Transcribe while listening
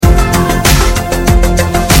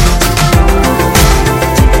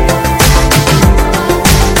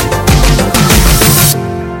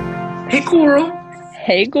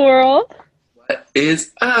Hey, girl. What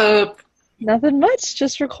is up? Nothing much.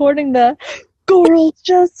 Just recording the Girls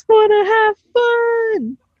Just Wanna Have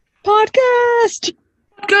Fun podcast.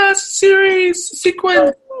 Podcast series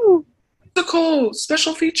sequence Woo! musical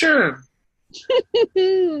special feature.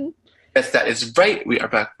 Yes, that is right. We are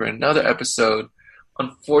back for another episode.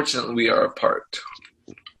 Unfortunately, we are apart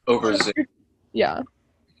over Zoom. Yeah.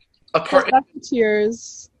 Apart in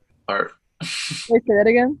Tears. heart. Wait, say that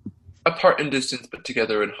again. Apart in distance, but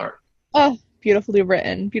together in heart. Oh, beautifully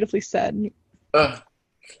written. Beautifully said.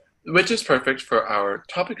 Which is perfect for our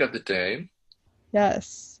topic of the day,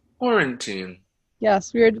 Yes. quarantine.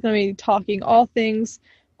 Yes, we are going to be talking all things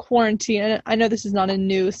quarantine. And I know this is not a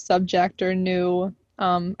new subject or new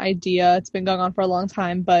idea. It's been going on for a long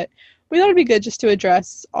time, but we thought it'd be good just to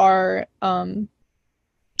address our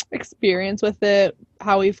experience with it,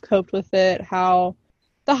 how we've coped with it, how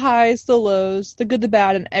the highs, the lows, the good, the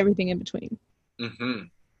bad, and everything in between. Mm-hmm.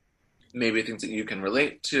 Maybe things that you can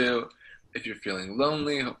relate to. If you're feeling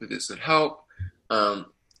lonely, hopefully this would help.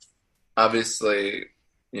 Obviously,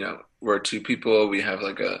 we're two people. We have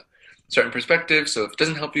like a certain perspective. So if it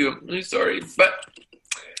doesn't help you, I'm really sorry. But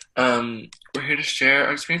we're here to share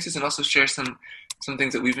our experiences and also share some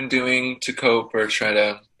things that we've been doing to cope or try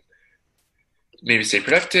to maybe stay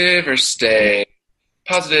productive or stay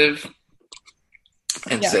positive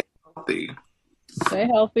and stay healthy. Stay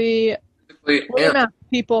healthy. Wear a mask,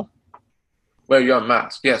 people. Wear your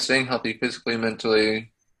mask. Yeah, staying healthy physically,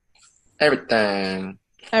 mentally, everything.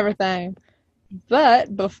 Everything.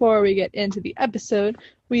 But before we get into the episode,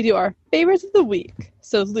 we do our favorites of the week.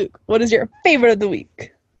 So, Luke, what is your favorite of the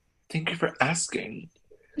week? Thank you for asking.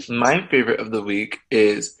 My favorite of the week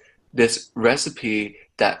is this recipe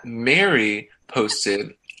that Mary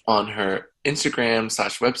posted on her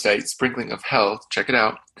Instagram/website, Sprinkling of Health. Check it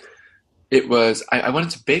out. It was, I wanted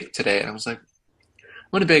to bake today, and I was like, I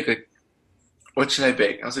want to bake, like, what should I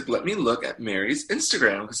bake? I was like, let me look at Mary's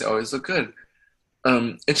Instagram, because they always look good.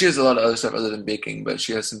 And she has a lot of other stuff other than baking, but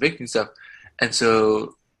she has some baking stuff. And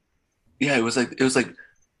so, yeah, it was like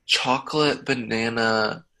chocolate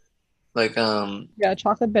banana, like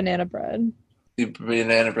chocolate banana bread. the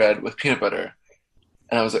banana bread with peanut butter.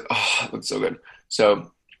 And I was like, oh, it looks so good.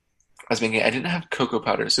 So I was making it. I didn't have cocoa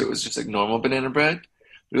powder, so it was just like normal banana bread.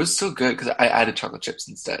 But it was so good because I added chocolate chips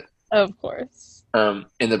instead. Of course.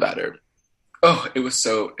 In the batter. Oh, it was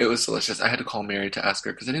delicious. I had to call Mary to ask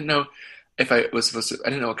her because I didn't know if I was supposed to. I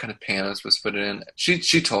didn't know what kind of pan I was supposed to put it in.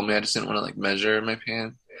 She told me. I just didn't want to like measure my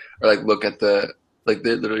pan or like look at they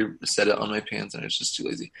literally set it on my pans and I was just too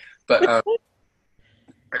lazy. But I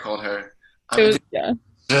called her.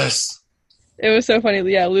 Yes. It was so funny.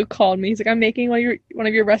 Yeah, Luke called me. He's like, I'm making one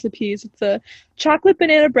of your recipes. It's a chocolate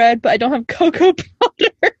banana bread, but I don't have cocoa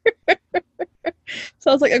powder.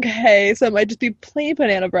 So I was like, okay, so it might just be plain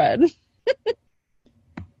banana bread.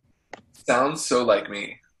 Sounds so like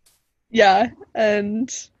me. Yeah,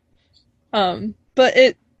 and but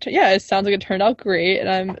it sounds like it turned out great, and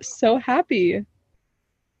I'm so happy.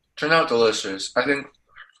 Turned out delicious. I think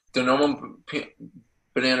the normal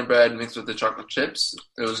banana bread mixed with the chocolate chips,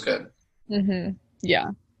 it was good. Mm-hmm.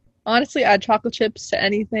 Yeah. Honestly, add chocolate chips to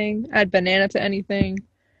anything, add banana to anything.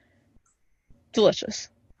 Delicious.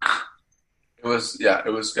 It was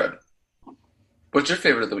good. What's your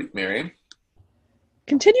favorite of the week, Mary?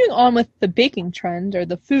 Continuing on with the baking trend or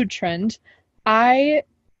the food trend, I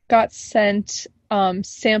got sent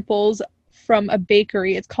samples from a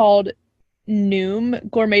bakery. It's called Noom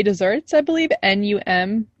Gourmet Desserts, I believe.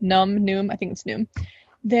 N-U-M, Noom, I think it's Noom.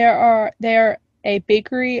 They're a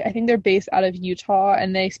bakery. I think they're based out of Utah,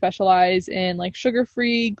 and they specialize in like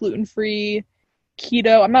sugar-free, gluten-free,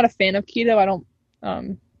 keto. I'm not a fan of keto. I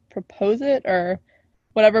don't propose it or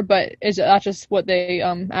whatever, but that's just what they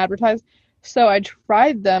advertise. So I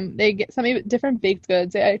tried them. They sent me different baked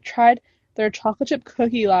goods. I tried their chocolate chip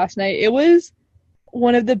cookie last night. It was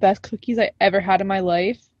one of the best cookies I ever had in my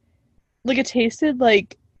life. Like it tasted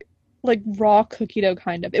like raw cookie dough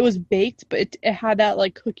kind of. It was baked, but it had that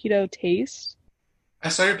like cookie dough taste. I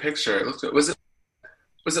saw your picture. It looked good. Was it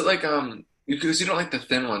like because you don't like the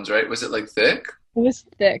thin ones, right? Was it like thick? It was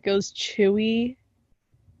thick. It was chewy. It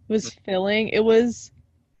was filling. It was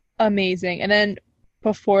amazing. And then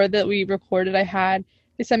before that we recorded,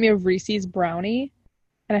 they sent me a Reese's brownie,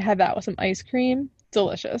 and I had that with some ice cream.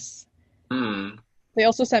 Delicious. They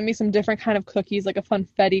also sent me some different kind of cookies, like a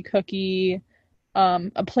funfetti cookie,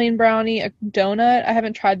 a plain brownie, a donut. I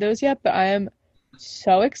haven't tried those yet, but I am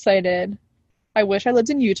so excited. I wish I lived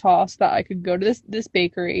in Utah so that I could go to this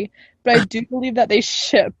bakery, but I do believe that they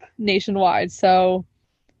ship nationwide, so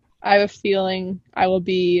I have a feeling I will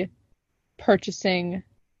be purchasing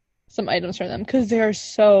some items from them because they are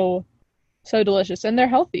so, so delicious and they're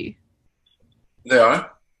healthy. They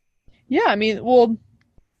are? Yeah, I mean, well,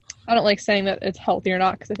 I don't like saying that it's healthy or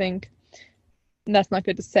not because I think that's not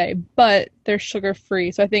good to say, but they're sugar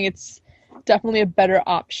free. So I think it's definitely a better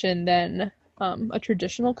option than a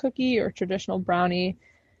traditional cookie or traditional brownie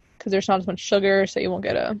because there's not as much sugar, so you won't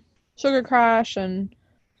get a sugar crash and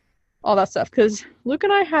all that stuff. Because Luke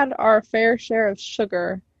and I had our fair share of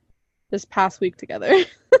sugar this past week together.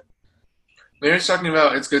 Mary's talking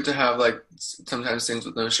about it's good to have, like, sometimes things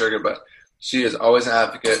with no sugar, but she is always an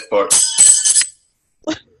advocate for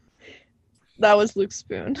That was Luke's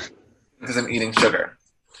spoon. because I'm eating sugar.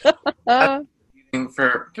 Eating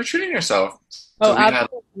for treating yourself. Oh, So we had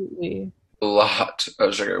absolutely. a lot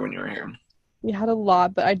of sugar when you were here. We had a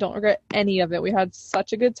lot, but I don't regret any of it. We had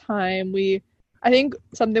such a good time. I think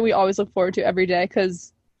something we always look forward to every day,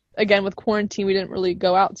 because again, with quarantine, we didn't really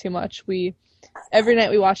go out too much. Every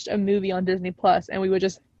night we watched a movie on Disney Plus, and we would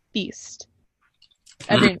just feast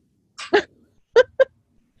every night.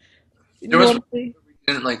 There was Normally, we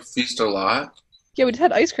didn't like feast a lot. yeah, we just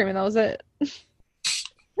had ice cream, and that was it.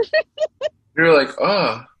 We were like,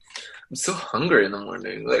 oh, I'm so hungry in the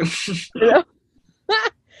morning. Like, You know?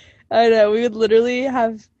 I know. We would literally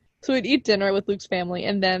so we'd eat dinner with Luke's family,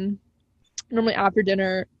 and then normally after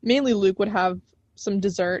dinner, mainly Luke would have some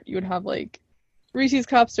dessert. You would have like Reese's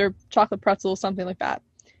Cups or chocolate pretzels, something like that.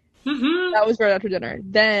 mhm. That was right after dinner.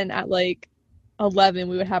 Then at like 11,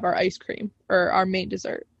 we would have our ice cream or our main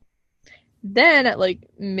dessert. Then at like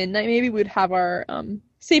midnight, maybe we would have our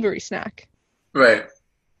savory snack. Right.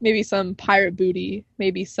 Maybe some pirate booty,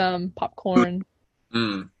 maybe some popcorn,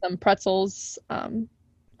 Mm. some pretzels,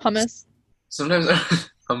 hummus. Sometimes,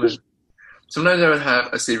 sometimes I would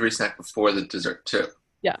have a savory snack before the dessert too.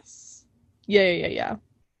 Yes. Yeah.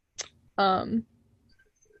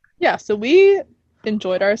 Yeah, so we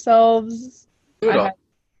enjoyed ourselves. Do it I all. had,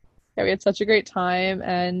 yeah, we had such a great time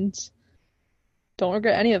and don't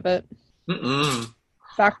regret any of it. Mm-mm.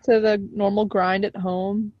 Back to the normal grind at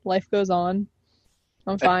home. Life goes on.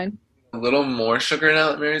 I'm fine. A little more sugar now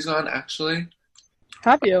that Mary's gone, actually.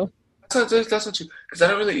 Have you? That's not true. Because I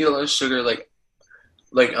don't really eat a lot of sugar. Like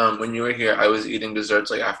when you were here, I was eating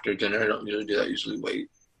desserts like after dinner. I don't usually do that. I usually wait.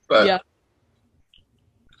 But Yeah.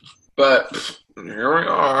 here we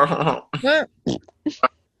are.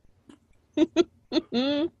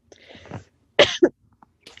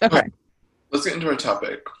 Okay. Let's get into our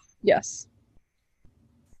topic. Yes.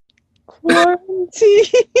 Quarantine.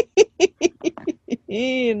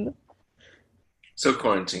 So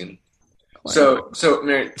quarantine. So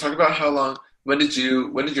Mary, talk about how long. When did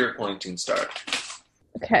your quarantine start?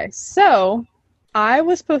 Okay, so I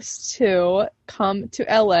was supposed to come to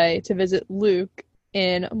LA to visit Luke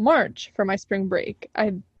in March for my spring break.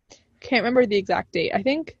 I can't remember the exact date. I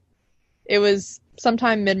think it was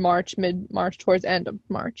sometime mid-March towards end of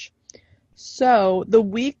March. So the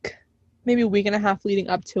week, maybe a week and a half leading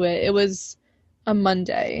up to it, it was a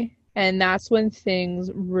Monday. And that's when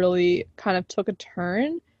things really kind of took a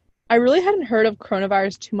turn. I really hadn't heard of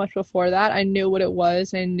coronavirus too much before that. I knew what it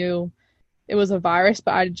was, and I knew it was a virus,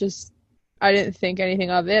 but I didn't think anything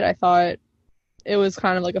of it. I thought it was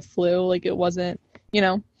kind of like a flu, like it wasn't,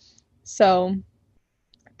 So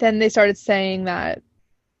then they started saying that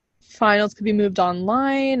finals could be moved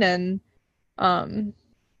online and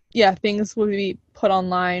things would be put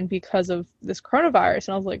online because of this coronavirus.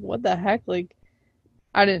 And I was like, what the heck? Like,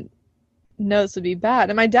 I didn't know this would be bad.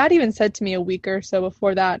 And my dad even said to me a week or so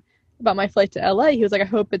before that about my flight to LA. He was like, I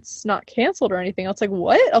hope it's not canceled or anything. I was like,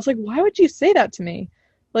 what? I was like, why would you say that to me?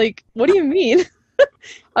 Like, what do you mean?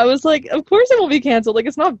 I was like, of course it won't be canceled. Like,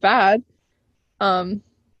 it's not bad. So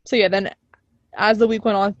yeah, then as the week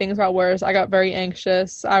went on, things got worse. I got very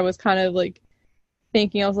anxious. I was kind of like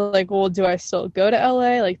thinking, I was like, well, do I still go to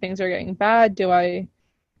LA? Like, things are getting bad. It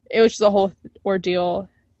was just a whole ordeal.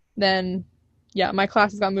 Then, yeah, my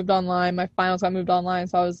classes got moved online. My finals got moved online.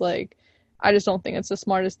 So I was like, I just don't think it's the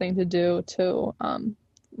smartest thing to do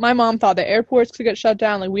my mom thought the airports could get shut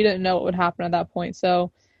down. Like, we didn't know what would happen at that point.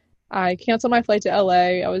 So I canceled my flight to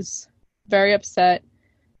LA. I was very upset,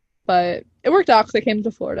 but it worked out because I came to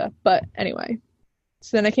Florida. But anyway,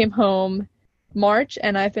 so then I came home March,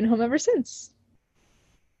 and I've been home ever since.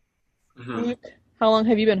 Mm-hmm. Luke, how long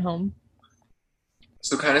have you been home?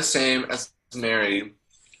 So kind of same as Mary.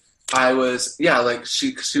 I was, like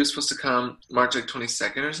she was supposed to come March like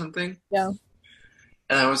 22nd or something. Yeah.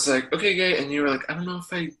 And I was like, okay, great. And you were like, I don't know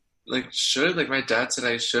if I should. Like, my dad said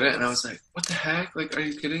I shouldn't. And I was like, what the heck? Like, are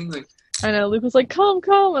you kidding? Like, I know. Luke was like, come.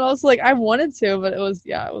 And I was like, I wanted to, but it was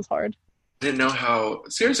hard. I didn't know how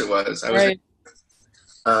serious it was. I was Right.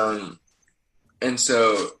 like, and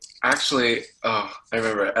so actually, oh, I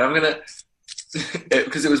remember it. And I'm gonna,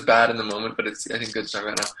 because it was bad in the moment, but it's, I think, good to talk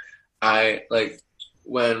about now. I, like,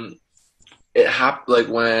 when it happened, like,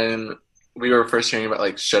 when we were first hearing about,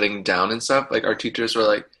 like, shutting down and stuff, like, our teachers were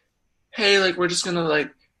like, hey, like, we're just gonna,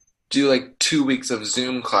 like, do, like, 2 weeks of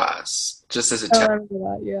Zoom class just as a Oh, I test. remember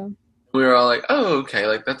that, yeah. We were all like, oh, okay,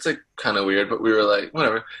 like, that's, like, kind of weird, but we were like,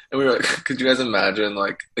 whatever. And we were like, could you guys imagine,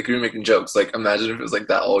 like, we were making jokes, like, imagine if it was, like,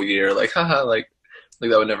 that all year, like, haha, like, that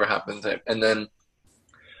would never happen type. And then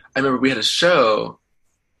I remember we had a show,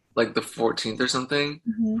 like, the 14th or something,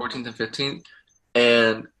 Hmm. 14th and 15th,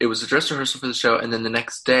 and it was a dress rehearsal for the show, and then the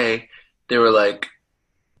next day, they were like,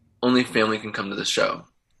 only family can come to the show.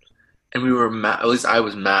 And we were mad, at least I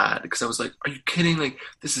was mad, because I was like, are you kidding? Like,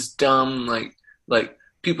 this is dumb, like,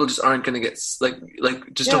 people just aren't gonna get, just Yeah.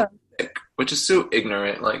 don't get sick, which is so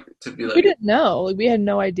ignorant, like, to be We like, didn't know. Like, we had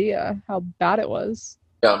no idea how bad it was.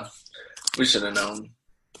 yeah, we should have known.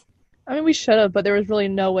 I mean, we should have, but there was really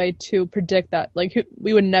no way to predict that. Like,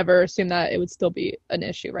 we would never assume that it would still be an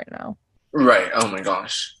issue right now. Right, oh my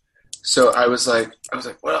gosh. So I was like,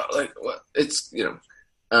 well, like, what, it's,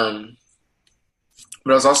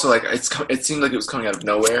 but I was also like, it seemed like it was coming out of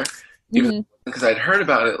nowhere, even Hmm. because I'd heard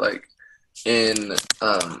about it, like, in,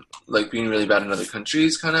 like, being really bad in other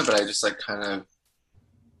countries, kind of, but I just, like, kind of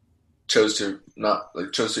chose to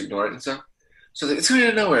ignore it and stuff. So like, it's coming out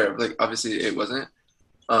of nowhere. Like, obviously it wasn't.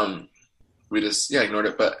 Um, we just, yeah, ignored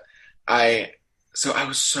it. But I, so I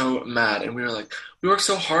was so mad, and we were like, we worked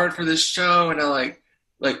so hard for this show, and I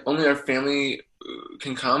like only our family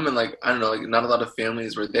can come, and, like, I don't know, like, not a lot of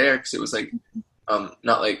families were there because it was like,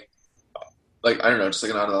 not like I don't know, just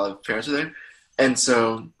like not a lot of parents were there, and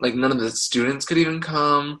so like none of the students could even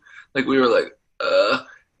come. Like, we were like,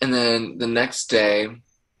 and then the next day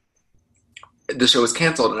the show was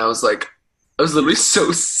canceled, and I was like, I was literally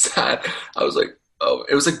so sad. I was like, oh,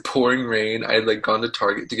 it was like pouring rain. I had, like, gone to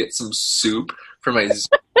Target to get some soup for my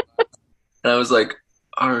Zoom, and I was like,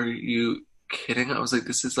 are you kidding? I was like,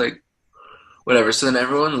 this is like whatever. So then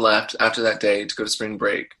everyone left after that day to go to spring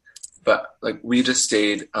break, but like we just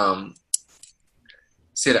stayed at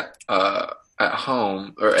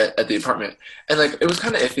home, or at the apartment, and like it was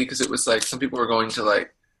kind of iffy because it was like some people were going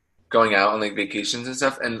out on like vacations and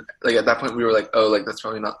stuff, and like at that point we were like, oh, like that's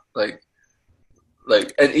probably not like,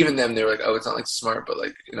 and even them, they were like, oh, it's not like smart, but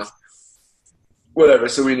like, whatever.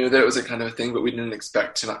 So we knew that it was a kind of a thing, but we didn't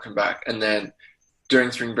expect to not come back. And then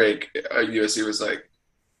during spring break, USC was like,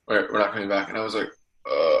 we're not coming back, and I was like,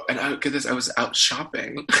 and I get this, I was out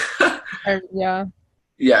shopping. Yeah.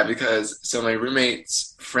 Yeah, because so my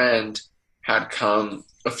roommate's friend had come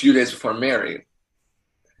a few days before Mary,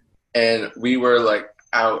 and we were like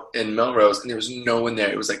out in Melrose, and there was no one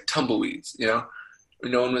there. It was like tumbleweeds, no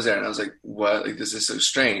one was there, and I was like, what? Like, this is so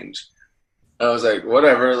strange. And I was like,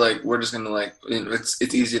 whatever. Like, we're just gonna, like, it's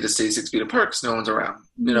easy to stay 6 feet apart because no one's around.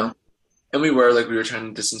 Mhm. And we were trying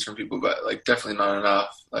to distance from people, but like definitely not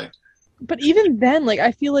enough. Like, But even then, like,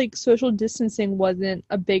 I feel like social distancing wasn't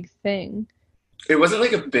a big thing. it wasn't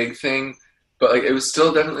like a big thing, but like it was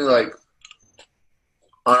still definitely like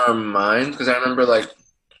on our mind, because I remember like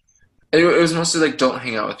it was mostly like don't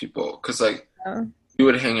hang out with people, because like Yeah. we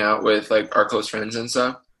would hang out with like our close friends and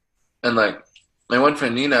stuff, and like my one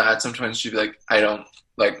friend Nina, at some point she'd be like, I don't,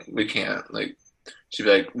 like, we can't, like, she'd be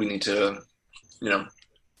like, we need to, you know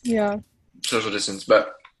Yeah. social distance.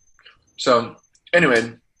 But so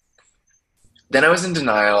anyway, then I was in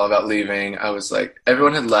denial about leaving. I was like,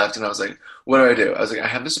 everyone had left, and I was like, what do I do? I was like, I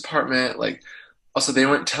have this apartment, like, also they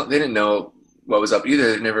didn't know what was up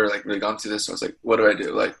either. They'd never like really gone through this. So I was like, what do I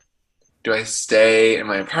do? Like, do I stay in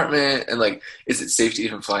my apartment, and like, is it safe to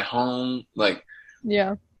even fly home? Like,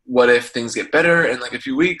 Yeah. what if things get better in like a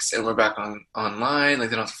few weeks and we're back online? Like,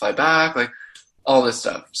 they don't have to fly back, like all this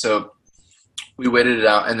stuff. So we waited it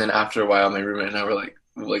out, and then after a while, my roommate and I were like,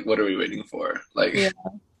 what are we waiting for? Like, Yeah.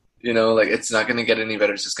 like, it's not gonna get any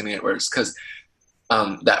better. It's just gonna get worse. Because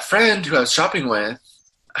that friend who I was shopping with,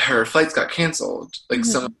 her flights got canceled. Like,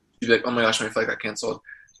 someone Mhm. would be like, "Oh my gosh, my flight got canceled.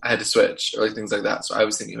 I had to switch," or like things like that. So I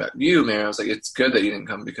was thinking about you, Mary. I was like, it's good that you didn't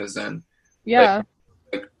come, because then, like, Yeah.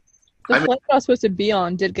 like The I mean, flight I was supposed to be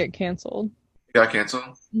on did get canceled. it got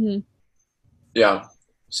canceled. Hmm. Yeah.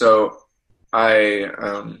 So I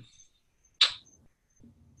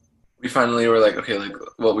we finally were like, okay, like,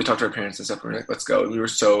 well, we talked to our parents and stuff. And we were like, let's go. And we were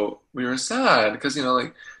sad because,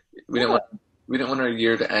 like, we didn't Yeah. want we didn't want our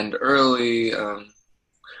year to end early.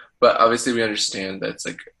 But obviously we understand that it's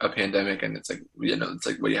like a pandemic, and it's like, it's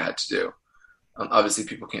like what you had to do. Obviously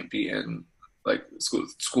people can't be in, like,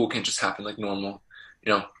 school can't just happen like normal,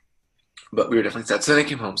 you know. But we were definitely sad. So then I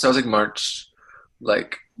came home. So I was like March,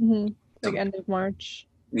 like, Hmm. Like some, end of March.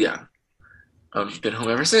 Yeah. Been home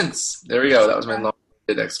ever since. There we go. That was my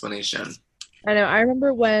long-winded explanation. I know. I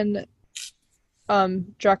remember when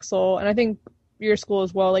Drexel, and I think your school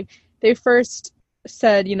as well, like they first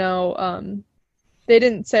said, they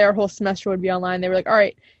didn't say our whole semester would be online. They were like, all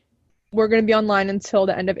right, we're going to be online until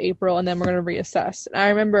the end of April, and then we're going to reassess. And I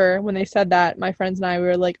remember when they said that, my friends and I, we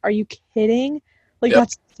were like, are you kidding? Like, Yep.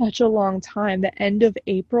 that's such a long time. The end of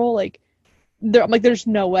April, like, I'm like, there's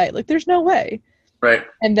no way. Like, there's no way. Right.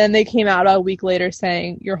 And then they came out a week later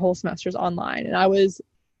saying your whole semester's online. And I was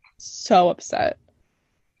so upset.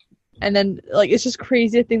 And then, like, it's just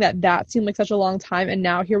crazy to think that that seemed like such a long time. And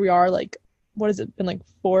now here we are, like, what has it been, like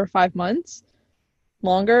 4 or 5 months?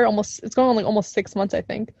 Longer? Almost, it's going on like almost 6 months, I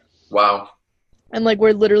think. Wow. And like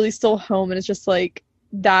we're literally still home, and it's just like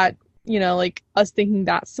that, like us thinking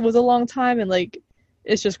that was a long time, and like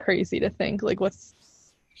it's just crazy to think like what's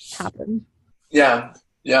happened. Yeah.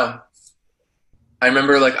 Yeah. I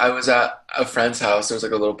remember like I was at a friend's house. There was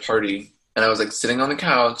like a little party, and I was like sitting on the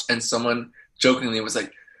couch, and someone jokingly was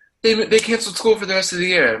like, "They canceled school for the rest of the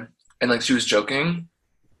year," and like she was joking,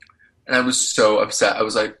 and I was so upset. I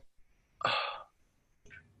was like, "Ugh."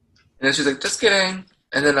 And then she's like, "Just kidding,"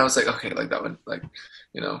 and then I was like, "Okay, like that would like,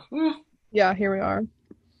 you know." Yeah, here we are.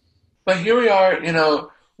 But here we are.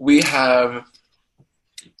 We have,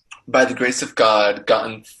 by the grace of God,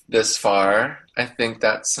 gotten this far. I think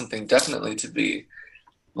that's something definitely to be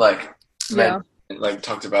like Yeah, mentioned, like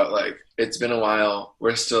talked about. Like it's been a while.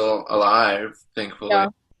 We're still alive, thankfully. yeah,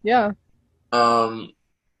 yeah. Um,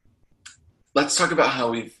 let's talk about how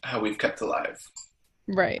we've kept alive.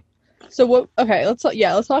 Right. So what? Okay, let's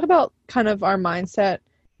talk about kind of our mindset,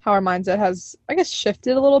 how our mindset has, I guess,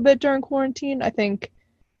 shifted a little bit during quarantine. I think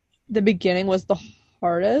the beginning was the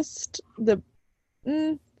hardest.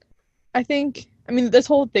 Mm, I think, I mean, this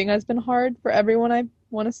whole thing has been hard for everyone, I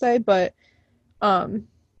want to say, but um,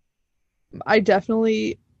 I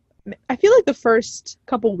definitely, I feel like the first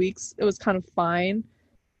couple weeks it was kind of fine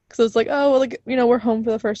because it was like, oh, well, like, we're home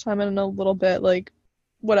for the first time in a little bit, like,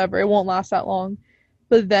 whatever, it won't last that long.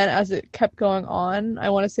 But then as it kept going on, I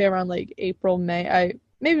want to say around like April, May,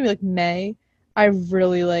 maybe like May, I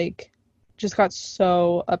really like just got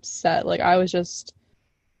so upset. Like I was just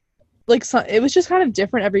like it was just kind of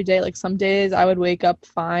different every day. Like some days I would wake up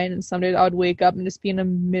fine, and some days I would wake up and just be in a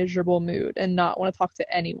miserable mood and not want to talk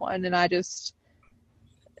to anyone. And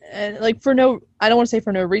like I don't want to say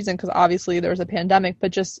for no reason because obviously there was a pandemic,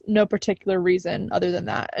 but just no particular reason other than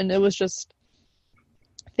that. And it was just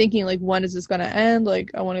thinking like, when is this going to end? Like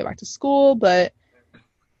I want to go back to school, but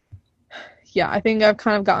yeah, I think I've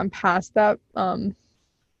kind of gotten past that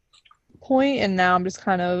point, and now I'm just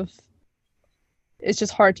kind of, it's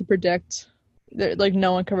just hard to predict. Like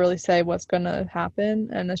no one can really say what's gonna happen,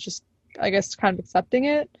 and it's just, I guess, kind of accepting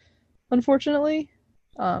it, unfortunately.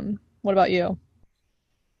 What about you?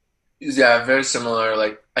 Yeah, very similar.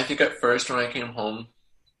 Like I think at first when I came home,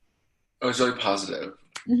 I was really positive.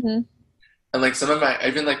 Hmm. And like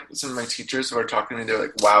even like some of my teachers who are talking to me, they're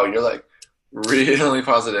like, "Wow, you're like really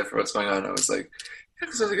positive for what's going on." I was like, "Yeah,"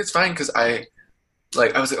 because I was like, "It's fine," because I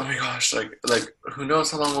was like, "Oh my gosh, like who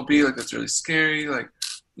knows how long we'll be? Like that's really scary. Like,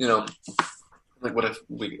 you know, like what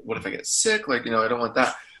if I get sick? Like, I don't want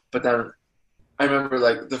that." But then I remember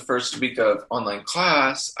like the first week of online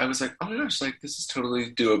class, I was like, "Oh my gosh, like this is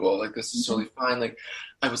totally doable. Like this is totally fine." Like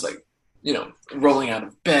I was like, rolling out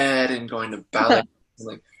of bed and going to ballet, and,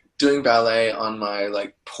 like doing ballet on my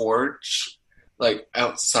like porch, like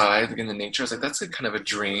outside, like in the nature. I was like, that's like kind of a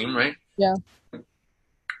dream, right? Yeah.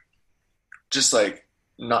 Just like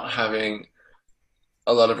not having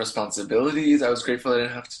a lot of responsibilities. I was grateful I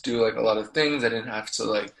didn't have to do like a lot of things. I didn't have to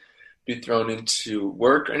like be thrown into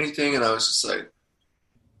work or anything. And I was just like,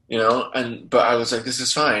 but I was like, this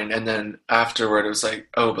is fine. And then afterward, it was like,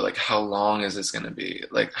 oh, but like, how long is this going to be?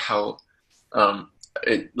 Like, um,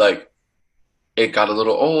 it like, it got a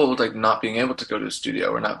little old, like not being able to go to the studio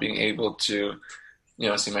or not being able to,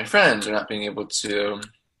 see my friends or not being able to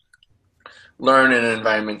learn in an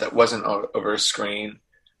environment that wasn't over a screen.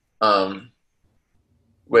 Um,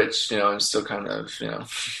 which, I'm still kind of, Yeah,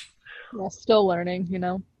 still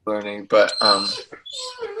learning. learning. But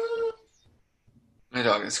my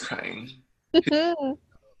dog is crying. He's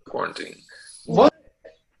quarantine. What?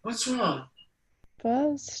 What's wrong?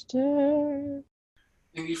 Buster.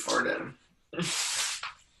 I think he farted.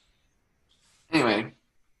 Anyway,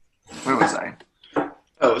 where was I?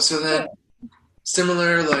 Oh, so then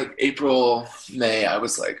similar like April, May, I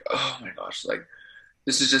was like, oh my gosh, like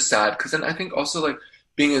this is just sad. Because then I think also like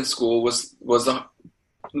being in school was the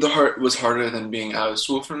heart was harder than being out of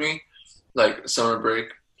school for me, like summer break,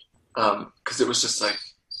 because it was just like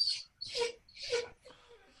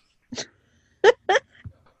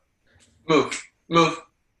Move, move,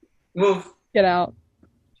 move. Get out.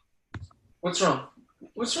 What's wrong?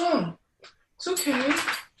 What's wrong? It's okay.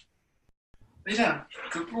 Lay down.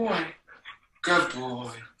 Good boy. Good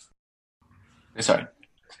boy. Sorry.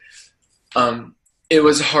 It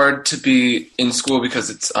was hard to be in school because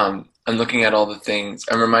it's I'm looking at all the things.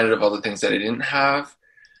 I'm reminded of all the things that I didn't have.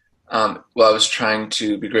 While I was trying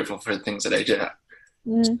to be grateful for the things that I did have.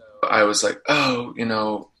 Mm. So I was like, oh,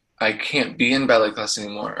 I can't be in ballet class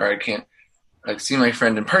anymore, or I can't like see my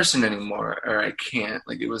friend in person anymore, or I can't.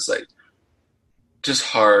 Like it was like just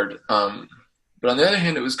hard. But on the other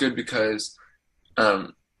hand, it was good because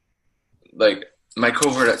like my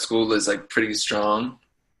cohort at school is like pretty strong.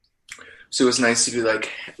 So it was nice to be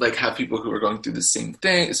like have people who were going through the same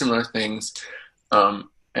thing, similar things,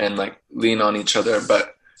 and like lean on each other.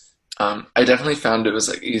 But I definitely found it was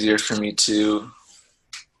like easier for me to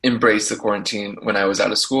embrace the quarantine when I was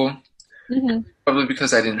out of school. Mm-hmm. Probably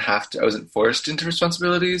because I didn't have to. I wasn't forced into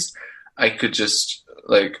responsibilities. I could just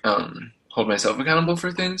like hold myself accountable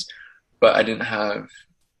for things. But I didn't have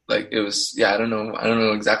like it was. Yeah, I don't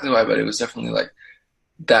know exactly why, but it was definitely like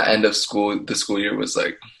that end of school. The school year was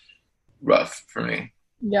like rough for me.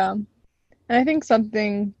 Yeah. And I think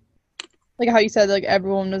something like how you said, like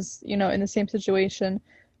everyone was, in the same situation.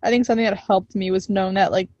 I think something that helped me was knowing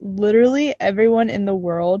that like literally everyone in the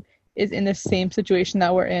world is in the same situation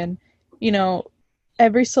that we're in.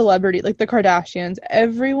 Every celebrity, like the Kardashians,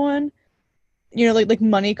 everyone, like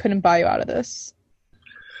money couldn't buy you out of this.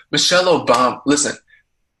 Michelle Obama, listen,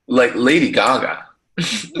 like Lady Gaga,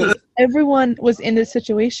 Everyone was in this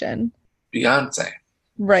situation. Beyonce.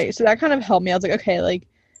 Right. So that kind of helped me. I was like, okay, like,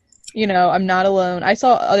 I'm not alone. I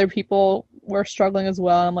saw other people were struggling as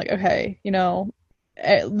well. I'm like, okay,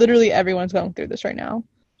 literally everyone's going through this right now.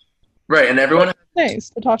 Right, and It's nice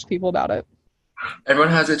to talk to people about it.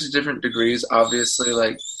 everyone has it to different degrees. Obviously,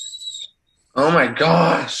 like, oh my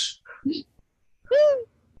gosh.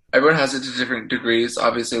 Everyone has it to different degrees.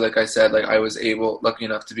 Obviously, like I said, like I was lucky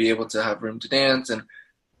enough to be able to have room to dance and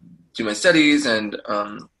do my studies and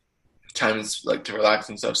times like to relax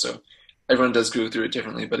and stuff. So everyone does go through it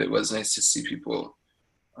differently, but it was nice to see people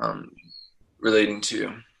relating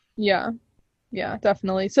to. Yeah,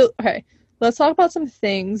 definitely. So, okay, let's talk about some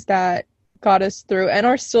things that got us through and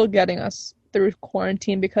are still getting us through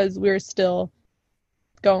quarantine because we're still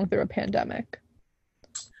going through a pandemic.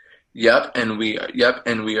 Yep, and we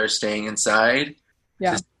are staying inside.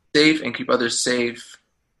 Yeah. To stay safe and keep others safe.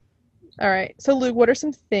 All right. So, Luke, what are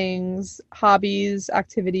some things, hobbies,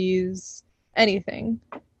 activities, anything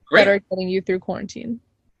that are getting you through quarantine?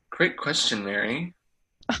 Great question, Mary.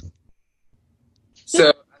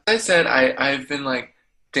 So, as I said, I've been like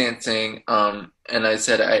dancing, and I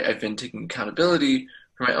said I've been taking accountability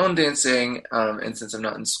for my own dancing, and since I'm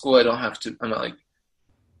not in school, I'm not like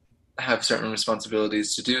have certain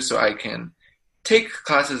responsibilities to do, so I can take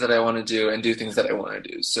classes that I want to do and do things that I want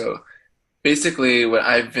to do. So basically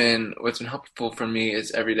what's been helpful for me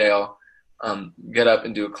is every day I'll get up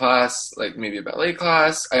and do a class, like maybe a ballet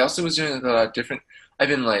class. I also was doing a lot of different, I've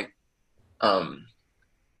been like, one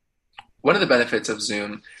of the benefits of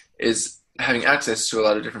Zoom is having access to a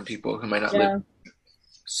lot of different people who might not live.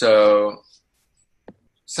 So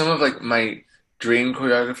some of like my dream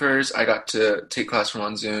choreographers, I got to take class from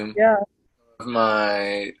on Zoom. Yeah.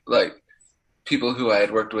 My like people who I had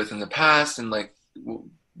worked with in the past and like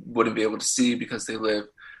wouldn't be able to see because they live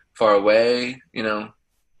far away,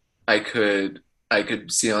 I could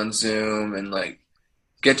see on Zoom and like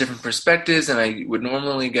get different perspectives and I would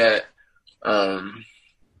normally get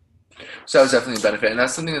so that was definitely a benefit, and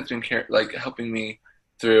that's something that's been like helping me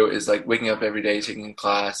through is like waking up every day, taking a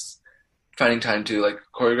class, finding time to like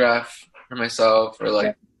choreograph for myself or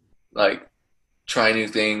like try new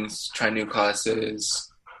things, try new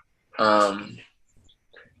classes, because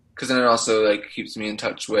then it also like keeps me in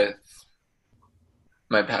touch with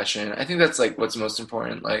my passion. I think that's like what's most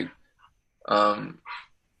important, like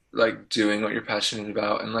doing what you're passionate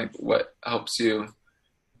about and like what helps you,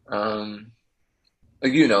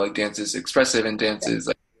 like dance is expressive and dance is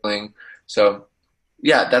like healing. So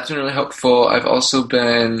yeah, that's been really helpful. I've also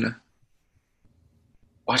been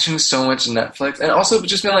watching so much Netflix and also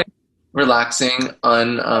just been like relaxing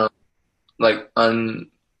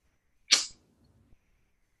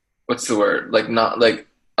what's the word? Like not like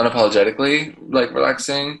unapologetically like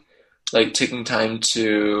relaxing, like taking time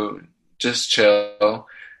to just chill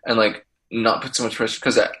and like not put so much pressure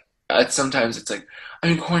because sometimes it's like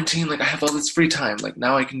I'm in quarantine, like I have all this free time, like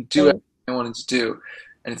now I can do everything I wanted to do,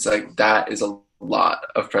 and it's like that is a lot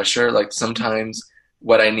of pressure. Like sometimes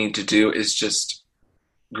what I need to do is just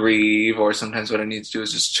grieve, or sometimes what I need to do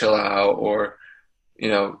is just chill out, or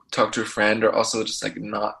talk to a friend, or also just like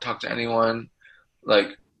not talk to anyone.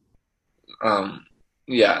 Like, um,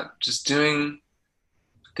 yeah, just doing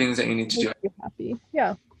things that you need to do. Makes you happy.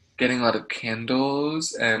 Yeah. Getting a lot of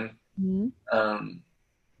candles, and Mhm. um,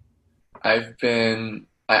 I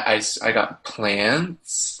got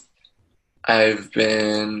plants. I've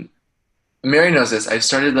been Mary knows this. I've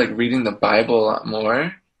started like reading the Bible a lot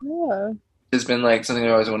more. Yeah. It's been like something I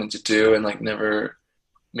always wanted to do and like never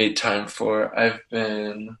made time for.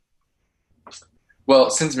 Well,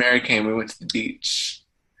 since Mary came, we went to the beach.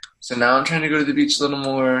 So now I'm trying to go to the beach a little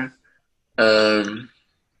more. Um,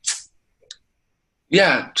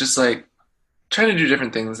 yeah, just like trying to do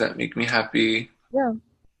different things that make me happy. Yeah.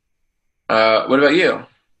 What about you?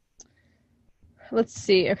 Let's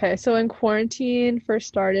see. Okay, so when quarantine first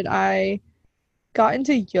started, I got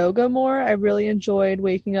into yoga more. I really enjoyed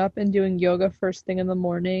waking up and doing yoga first thing in the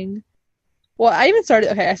morning. Well, I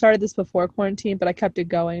started this before quarantine, but I kept it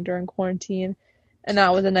going during quarantine, and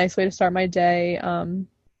that was a nice way to start my day.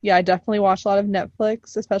 Yeah, I definitely watched a lot of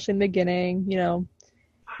Netflix, especially in the beginning. You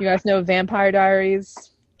guys know Vampire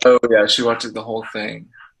Diaries. Oh yeah, she watches the whole thing.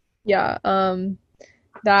 Yeah,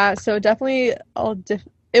 that so definitely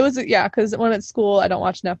it was yeah, because when at school I don't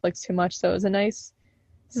watch Netflix too much, so this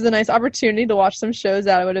is a nice opportunity to watch some shows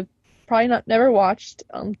that I would have probably not never watched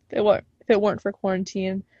if it weren't for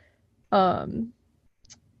quarantine. Um,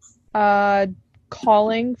 uh,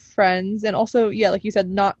 Calling friends and also yeah, like you said,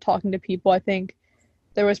 not talking to people. I think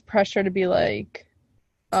there was pressure to be like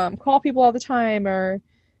call people all the time or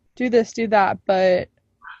do this, do that, but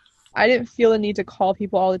I didn't feel the need to call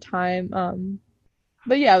people all the time.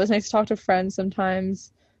 But yeah, it was nice to talk to friends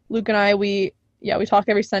sometimes. Luke and I, we talk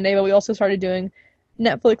every Sunday, but we also started doing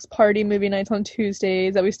Netflix party movie nights on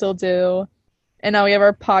Tuesdays that we still do. And now we have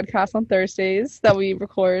our podcast on Thursdays that we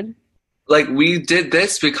record. Like we did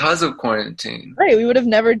this because of quarantine. Right, we would have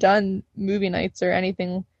never done movie nights or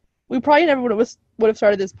anything. We probably never would have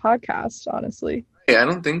started this podcast, honestly. Hey, I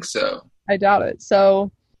don't think so. I doubt it.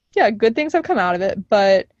 So, yeah, good things have come out of it,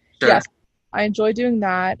 but Sure. yes, I enjoy doing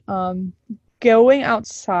that. Going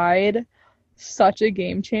outside, such a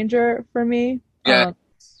game changer for me. Yeah.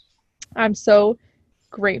 I'm so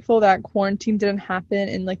grateful that quarantine didn't happen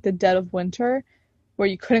in like the dead of winter where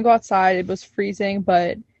you couldn't go outside, it was freezing,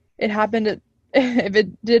 but it happened at, if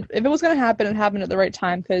it was going to happen, it happened at the right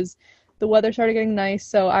time because the weather started getting nice.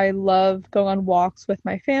 So I love going on walks with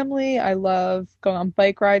my family. I love going on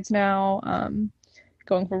bike rides now,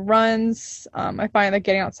 going for runs. I find that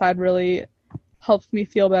getting outside really helps me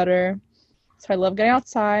feel better. So I love getting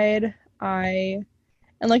outside. And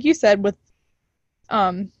like you said, with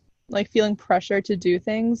um like feeling pressure to do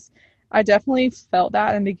things, I definitely felt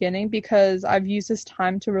that in the beginning because I've used this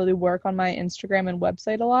time to really work on my Instagram and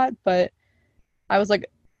website a lot. But I was like,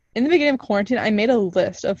 in the beginning of quarantine, I made a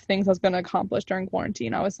list of things I was going to accomplish during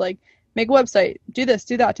quarantine. I was like, make a website, do this,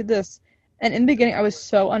 do that, do this. And in the beginning, I was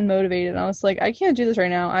so unmotivated. I was like, I can't do this right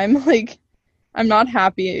now. I'm not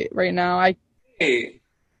happy right now. Hey,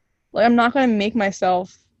 I'm not going to make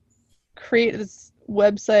myself create this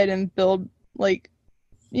website and build like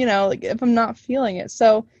if I'm not feeling it.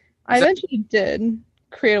 So I is that eventually did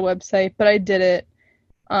create a website, but I did it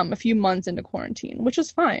a few months into quarantine, which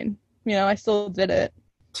was fine. I still did it.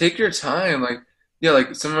 take your time? Like, yeah,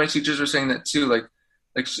 like some of my teachers were saying that too.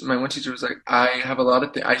 My one teacher was like, I have a lot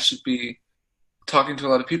of things. I should be talking to a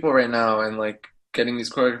lot of people right now and like getting these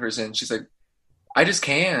choreographers in. She's like, I just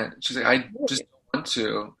can't. She's like, I just don't want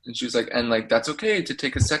to. And she was like, and like that's okay to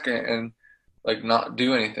take a second and like not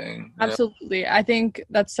do anything. Absolutely. I think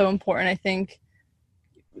that's so important. I think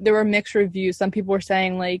there were mixed reviews. Some people were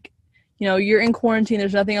saying like, you're in quarantine,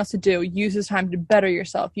 there's nothing else to do. Use this time to better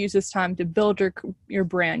yourself. Use this time to build your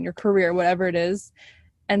brand, your career, whatever it is.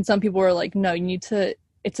 And some people were like, no,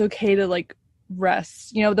 it's okay to like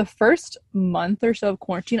rest. The first month or so of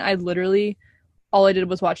quarantine, all I did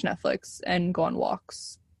was watch Netflix and go on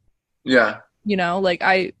walks. Yeah. Like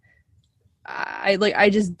I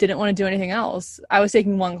just didn't want to do anything else. I was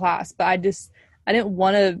taking one class, but I didn't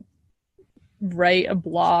want to write a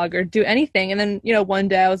blog or do anything. And then, one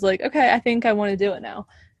day I was like, okay, I think I want to do it now.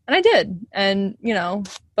 And I did. And,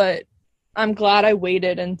 but I'm glad I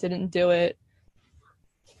waited and didn't do it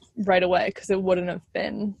right away because it wouldn't have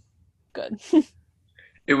been good.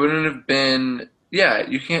 It wouldn't have been, yeah,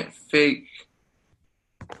 you can't fake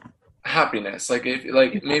happiness. Like if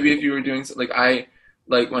like maybe if you were doing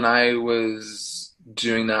like when I was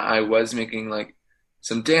doing that, I was making like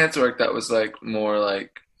some dance work that was like more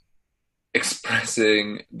like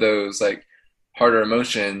expressing those like harder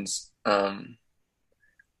emotions.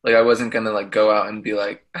 Like I wasn't gonna like go out and be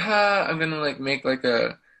like, I'm gonna like make like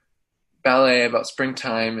a ballet about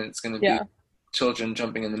springtime and it's gonna be Yeah. children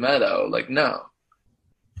jumping in the meadow. Like no.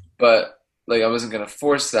 But like I wasn't gonna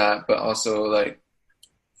force that, but also like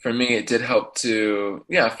for me it did help to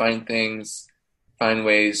find things, find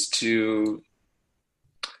ways to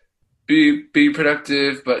be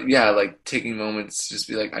productive, but yeah, like taking moments to just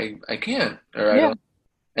be like I can't or I Yeah. don't,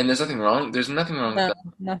 and there's nothing wrong. There's nothing wrong with No, that.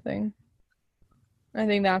 nothing. I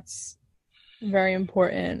think that's very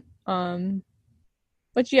important.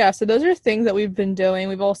 But yeah, so those are things that we've been doing.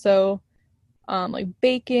 We've also like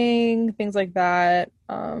baking, things like that.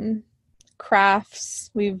 Crafts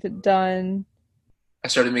we've done. I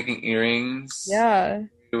started making earrings. Yeah.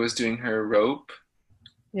 It was doing her rope.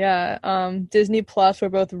 Yeah. Disney Plus we're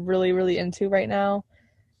both really, really into right now.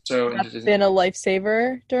 So into That's Disney. been a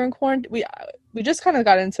lifesaver during quarantine. We just kind of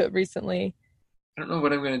got into it recently. I don't know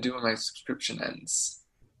what I'm gonna do when my subscription ends.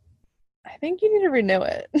 I think you need to renew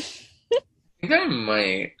it. I think I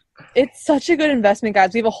might. It's such a good investment,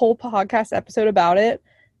 guys. We have a whole podcast episode about it.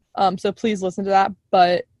 So please listen to that.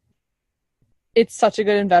 But it's such a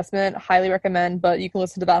good investment. Highly recommend. But you can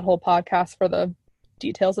listen to that whole podcast for the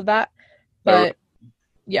details of that. But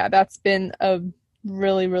yeah, that's been a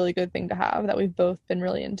really, really good thing to have that we've both been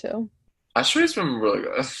really into. Ashway's been really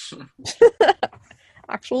good.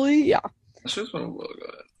 Actually, yeah. Ashway's been really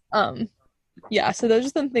good. Um, yeah, so those are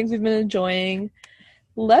some things we've been enjoying.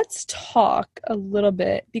 Let's talk a little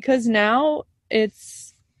bit because now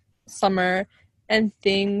it's summer and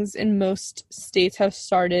things in most states have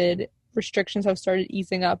started, restrictions have started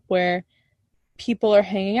easing up where people are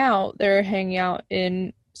hanging out. They're hanging out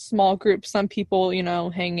in small groups. Some people,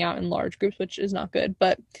 hanging out in large groups, which is not good.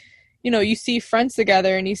 But, you see friends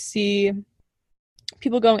together and you see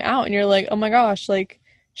people going out and you're like, oh my gosh, like,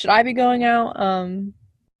 should I be going out?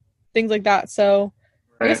 Things like that. So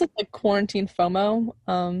I guess Right, it's like quarantine FOMO.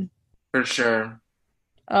 for sure.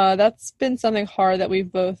 That's been something hard that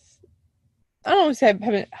we've both, I don't know,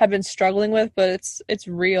 say have been struggling with, but it's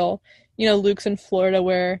real. Luke's in Florida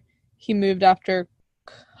where he moved after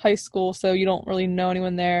high school, so you don't really know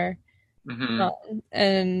anyone there. Hmm.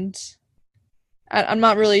 And I'm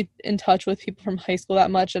not really in touch with people from high school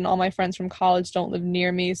that much, and all my friends from college don't live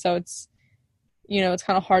near me, so it's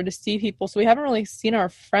kind of hard to see people. So we haven't really seen our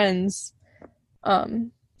friends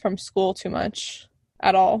from school too much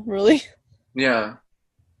at all, really. Yeah.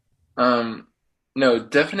 Um, no,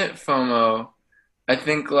 definite FOMO. I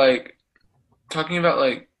think like talking about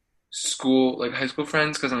like school, like high school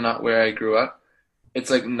friends, because I'm not where I grew up. It's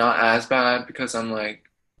like not as bad because I'm like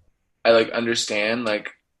I like understand like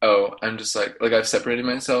oh I'm just like I've separated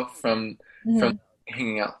myself from Hmm.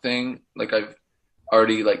 hanging out thing. Like I've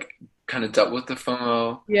already like kind of dealt with the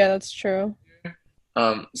FOMO. Yeah, that's true.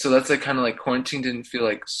 So that's like kind of like quarantine didn't feel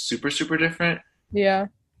like super different. Yeah,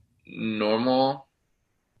 Normal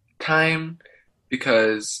time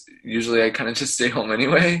because usually I kind of just stay home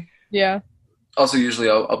anyway. yeah, Also, usually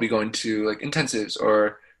I'll be going to like intensives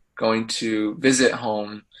or going to visit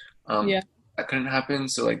home. Um, yeah, that couldn't happen,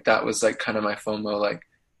 so like that was like kind of my FOMO. Like,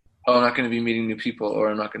 oh, I'm not going to be meeting new people, or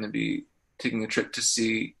I'm not going to be taking a trip to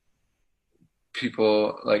see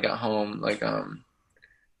people like at home. Like, that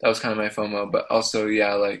was kind of my FOMO. But also,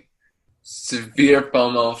 yeah, like severe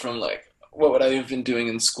FOMO from like what would I have been doing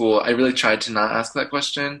in school? I really tried to not ask that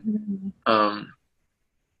question. mhm, Um,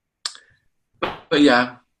 but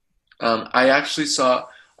yeah, I actually saw.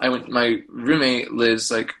 I went. My roommate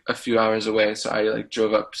lives like a few hours away, so I like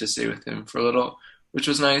drove up to stay with him for a little, which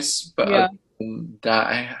was nice. But other yeah, than that,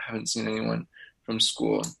 I haven't seen anyone from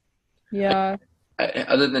school yeah,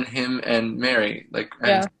 other than him and Mary. Like I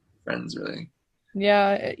haven't yeah, seen friends really.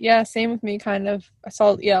 yeah, yeah. Same with me, kind of. I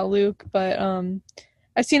saw, yeah, Luke, but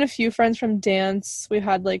I've seen a few friends from dance. We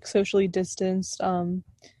had like socially distanced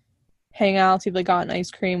hangouts. We've like gotten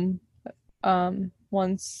ice cream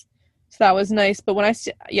once. So that was nice. But when I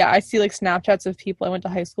see like Snapchats of people I went to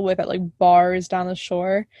high school with at like bars down the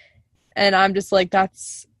shore, and I'm just like,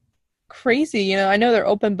 that's crazy. I know they're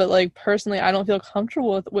open, but like personally, I don't feel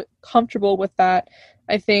comfortable with that.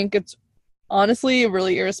 I think it's honestly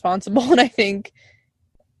really irresponsible, and I think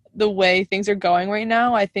the way things are going right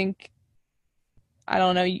now, I think I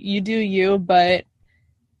don't know, you do you, but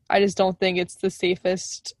I just don't think it's the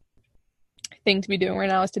safest thing to be doing right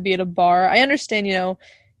now is to be at a bar. I understand,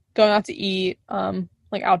 going out to eat,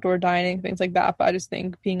 like outdoor dining, things like that. But I just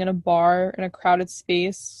think being in a bar in a crowded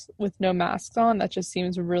space with no masks on, that just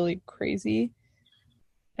seems really crazy.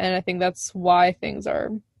 And I think that's why things are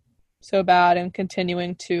so bad and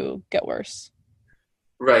continuing to get worse.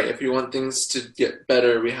 Right. If you want things to get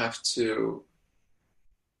better, we have to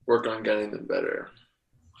work on getting them better.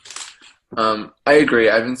 I agree.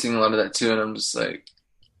 I've been seeing a lot of that too, and I'm just like,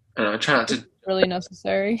 I don't know, I try not It's to. really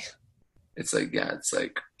necessary. It's like, yeah, it's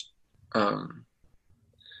like, um,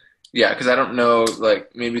 yeah, because I don't know,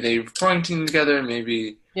 like maybe they've quarantined together,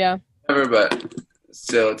 maybe Yeah. whatever, but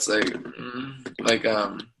still, it's like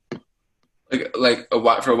a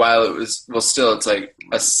while, for a while it was, well, still it's like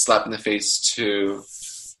a slap in the face to.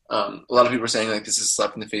 A lot of people are saying like this is a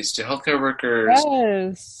slap in the face to healthcare workers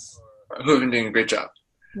Yes. who have been doing a great job.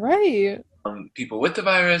 Right. People with the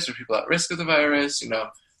virus or people at risk of the virus, you know.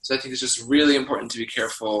 So I think it's just really important to be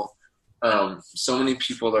careful. So many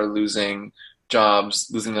people are losing jobs,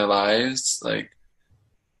 losing their lives. Like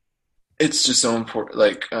it's just so important.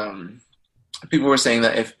 Like people were saying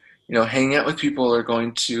that if you know hanging out with people or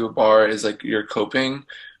going to a bar is like you're coping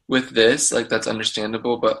with this, like that's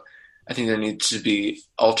understandable. But I think there need to be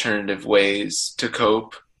alternative ways to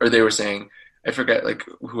cope. Or they were saying, I forget like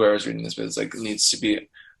who I was reading this, but it's like it needs to be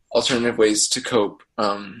alternative ways to cope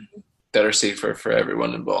that are safer for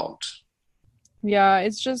everyone involved. Yeah,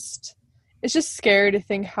 it's just scary to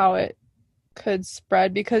think how it could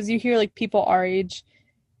spread because you hear like people our age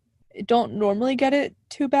don't normally get it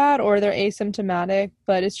too bad or they're asymptomatic,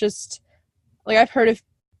 but it's just like I've heard of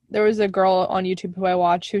there was a girl on YouTube who I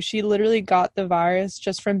watched who she literally got the virus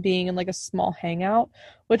just from being in like a small hangout,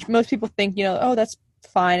 which most people think, you know, oh, that's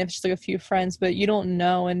fine if it's just like a few friends, but you don't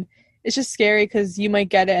know. And it's just scary because you might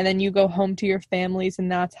get it and then you go home to your families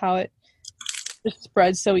and that's how it just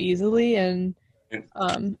spreads so easily. And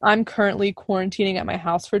I'm currently quarantining at my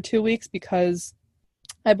house for 2 weeks because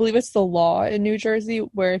I believe it's the law in New Jersey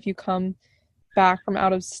where if you come back from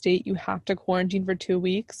out of state, you have to quarantine for 2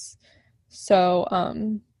 weeks. So, I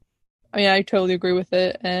mean, I totally agree with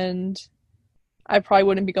it, and I probably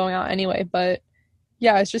wouldn't be going out anyway. But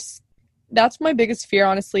yeah, it's just that's my biggest fear,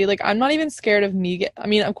 honestly. Like, I'm not even scared of me I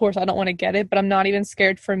mean, of course, I don't want to get it, but I'm not even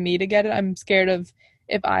scared for me to get it. I'm scared of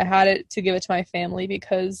if I had it to give it to my family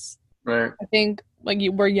because Right. I think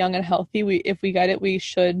we're young and healthy. We if we get it, we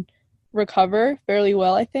should recover fairly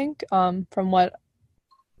well, I think, from what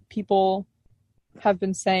people have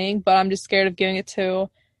been saying, but I'm just scared of giving it to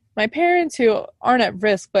my parents who aren't at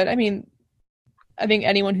risk. But I mean, I think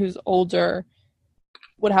anyone who's older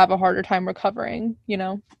would have a harder time recovering, you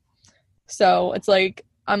know? So it's like,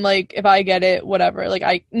 I'm like, if I get it, whatever,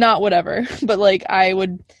 like not whatever, but like I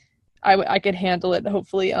could handle it,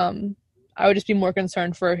 hopefully. I would just be more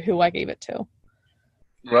concerned for who I gave it to.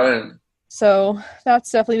 Right. So that's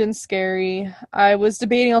definitely been scary. I was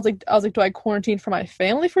debating, I was like, do I quarantine for my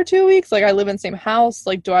family for 2 weeks? Like I live in the same house.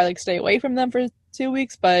 Like, do I like stay away from them for 2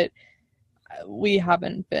 weeks? But we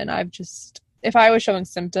haven't been. I've just if I was showing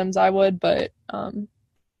symptoms, I would, but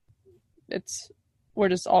it's we're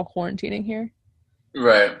just all quarantining here.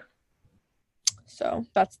 Right. So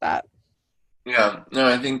that's that. Yeah. No,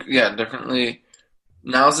 I think, yeah, definitely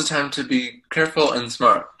now's the time to be careful and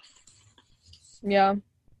smart. Yeah.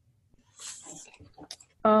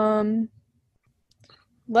 Um,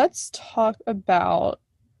 let's talk about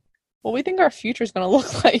what we think our future is going to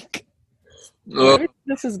look like. Well, Where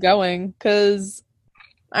this is going, because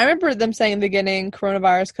I remember them saying in the beginning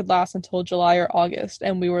coronavirus could last until July or August,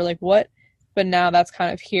 and we were like, what? But now that's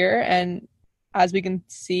kind of here, and as we can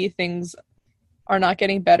see, things are not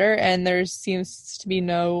getting better, and there seems to be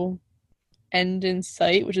no end in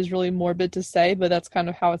sight, which is really morbid to say, but that's kind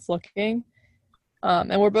of how it's looking.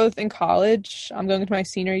 And we're both in college. I'm going into my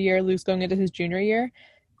senior year, Lou's going into his junior year,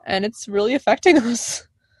 and it's really affecting us.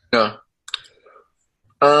 yeah.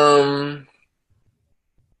 Um,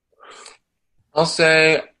 I'll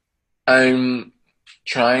say I'm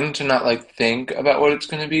trying to not like think about what it's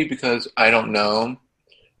going to be because I don't know,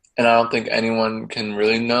 and I don't think anyone can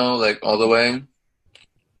really know like all the way.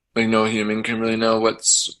 Like no human can really know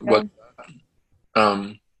what's Yeah. what.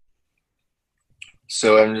 Um,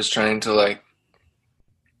 so I'm just trying to like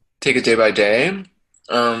take it day by day,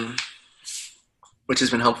 um, which has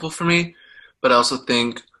been helpful for me. But I also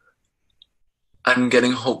think I'm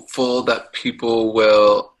getting hopeful that people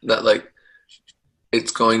will that like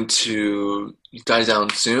it's going to die down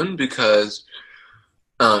soon because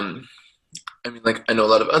um, I mean like I know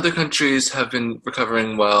a lot of other countries have been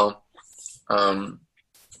recovering well, um,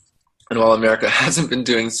 and while America hasn't been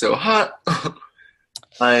doing so hot,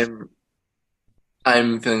 I'm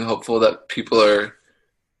I'm feeling hopeful that people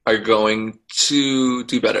are going to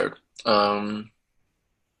do better. Um,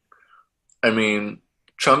 I mean,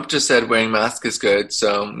 Trump just said wearing mask is good,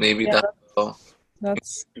 so maybe Yeah, that will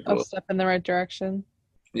that's a people. step in the right direction.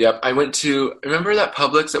 Yep, I went to remember that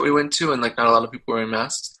Publix that we went to and like not a lot of people wearing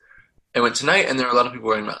masks. I went tonight and there were a lot of people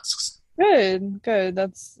wearing masks. Good, good.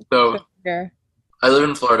 That's good So to hear. I live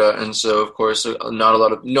in Florida, and so of course,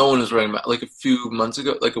 no one was wearing masks. Like a few months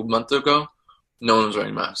ago, like a month ago, no one was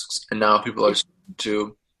wearing masks, and now people are starting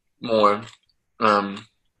to more. Um,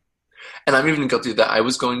 and I'm even guilty of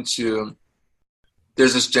that.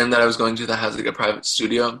 There's this gym that I was going to that has like a private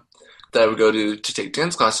studio that I would go to take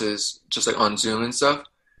dance classes, just like on Zoom and stuff.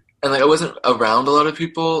 And like I wasn't around a lot of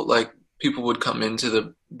people. Like people would come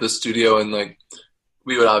into the studio, and like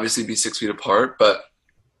we would obviously be 6 feet apart, but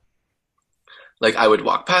like I would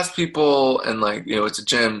walk past people, and like it's a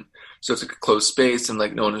gym, so it's like a closed space, and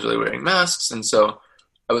like no one was really wearing masks, and so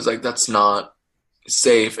I was like, that's not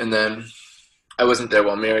safe. And then I wasn't there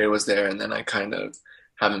while Mary was there, and then I kind of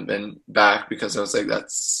haven't been back because I was like,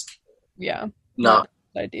 that's Yeah, not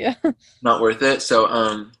a good idea. not worth it. So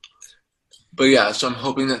but yeah, so I'm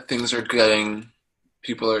hoping that things are getting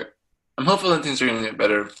people are I'm hopeful that things are going to get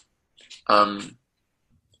better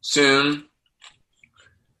soon,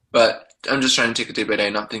 but I'm just trying to take it day by day,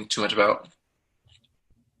 not think too much about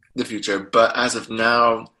the future. But as of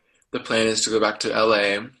now, the plan is to go back to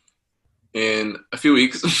LA in a few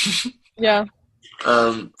weeks Yeah.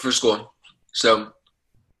 for school. So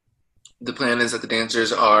the plan is that the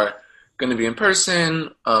dancers are going to be in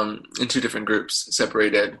person in 2 different groups,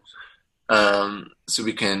 separated, so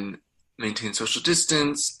we can maintain social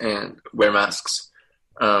distance and wear masks.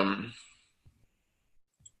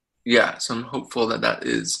 Yeah, so I'm hopeful that that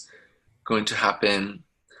is going to happen.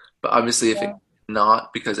 But obviously, if Yeah. it's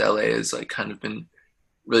not, because LA is like kind of been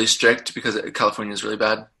really strict because California is really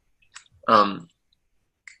bad. Um,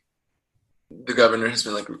 the governor has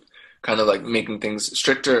been like kind of like making things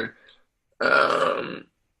stricter. Um,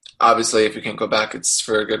 Obviously, if you can't go back, it's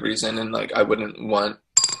for a good reason, and like I wouldn't want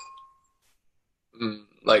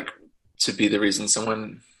like to be the reason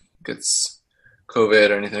someone gets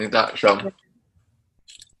COVID or anything like that. So,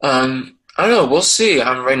 I don't know. We'll see.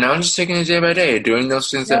 Right now, I'm just taking it day by day, doing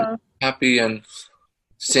those things that make Yeah. me happy, and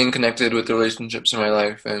staying connected with the relationships in my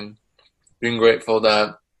life, and being grateful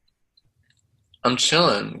that I'm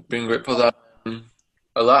chilling, being grateful that I'm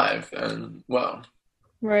alive and well.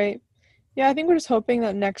 Right. Yeah, I think we're just hoping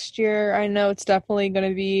that next year, I know it's definitely going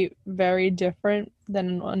to be very different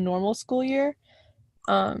than a normal school year.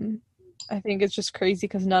 Um, I think it's just crazy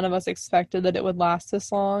because none of us expected that it would last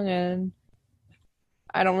this long, and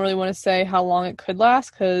I don't really want to say how long it could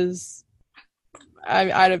last because I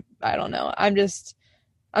don't know. I'm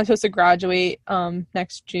supposed to graduate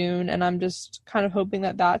next June, and I'm just kind of hoping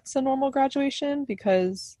that that's a normal graduation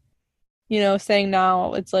because saying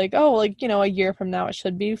now it's like, oh, like, a year from now it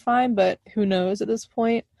should be fine, but who knows at this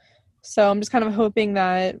point. So I'm just kind of hoping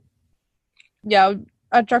that, yeah,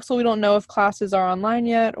 at Drexel we don't know if classes are online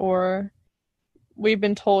yet, or we've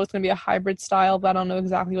been told it's going to be a hybrid style, but I don't know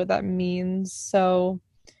exactly what that means. So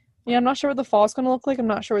yeah, I'm not sure what the fall is going to look like. I'm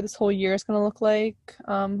not sure what this whole year is going to look like.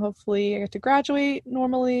 Hopefully I get to graduate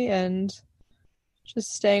normally, and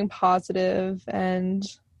just staying positive, and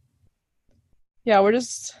yeah, we're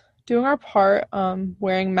just doing our part,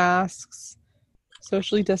 wearing masks,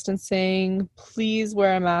 socially distancing. Please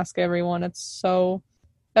wear a mask, everyone. That's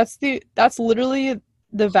literally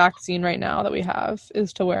the vaccine right now that we have,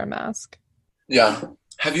 is to wear a mask. Yeah.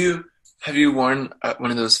 Have you worn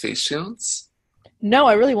one of those face shields? No,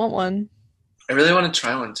 I really want one. I really want to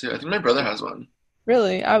try one too. I think my brother has one.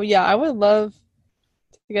 Really. Yeah, I would love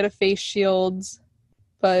to get a face shield.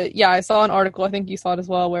 But yeah, I saw an article, I think you saw it as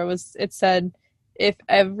well, where it said if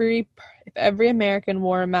every American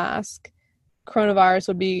wore a mask, coronavirus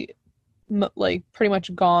would be like pretty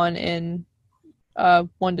much gone in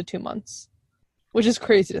 1 to 2 months, which is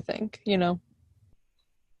crazy to think.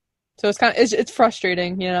 So it's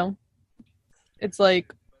frustrating. It's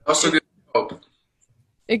like Also good hope.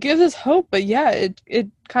 it gives us hope, but yeah, it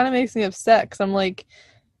kind of makes me upset because I'm like,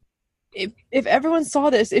 if everyone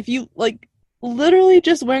saw this, if you like literally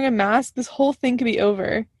just wearing a mask, this whole thing could be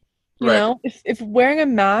over. Right. If wearing a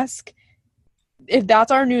mask, if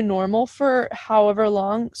that's our new normal for however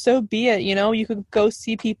long, so be it. You could go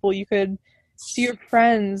see people, you could see your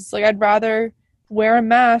friends. Like, I'd rather wear a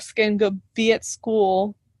mask and go be at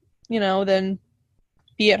school, than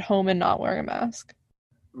be at home and not wearing a mask.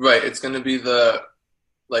 Right. It's gonna be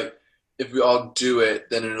like if we all do it,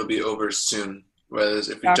 then it'll be over soon. Whereas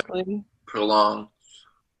if we don't Exactly. prolong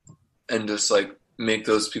and just like make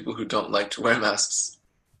those people who don't like to wear masks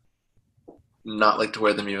not like to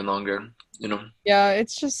wear them even longer. Yeah,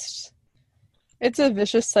 it's a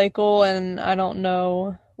vicious cycle, and I don't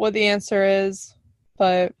know what the answer is,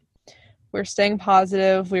 but we're staying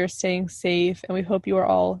positive, we are staying safe, and we hope you are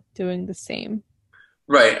all doing the same.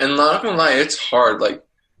 Right. And not gonna lie, it's hard. Like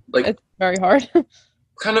It's very hard.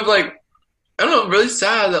 kind of like I don't know, really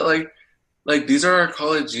sad that like like these are our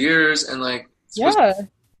college years, and like it's supposed Yeah. to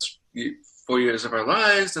be 4 years of our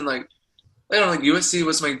lives, and like I don't know, like USC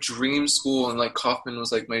was my dream school, and like Kaufman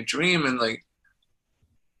was like my dream, and like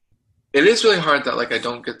it is really hard that like I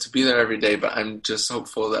don't get to be there every day, but I'm just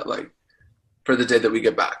hopeful that like for the day that we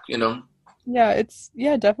get back, you know? Yeah, it's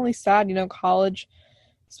yeah, definitely sad, college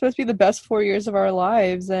is supposed to be the best 4 years of our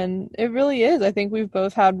lives, and it really is. I think we've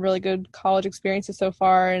both had really good college experiences so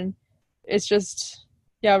far, and it's just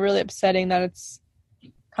yeah, really upsetting that it's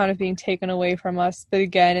kind of being taken away from us. But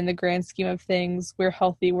again, in the grand scheme of things, we're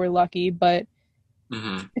healthy, we're lucky, but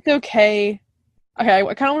Hmm. it's okay. Okay,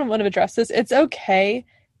 I kind of want to address this. It's okay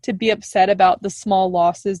to be upset about the small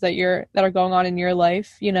losses that are going on in your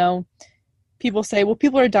life. People say, well,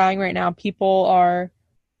 people are dying right now. People are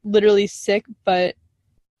literally sick, but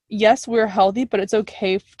yes, we're healthy, but it's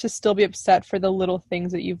okay to still be upset for the little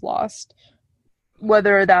things that you've lost.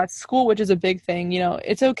 Whether that's school, which is a big thing,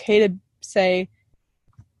 it's okay to say,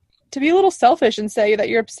 to be a little selfish and say that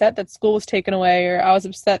you're upset that school was taken away, or I was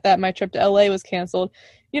upset that my trip to LA was canceled.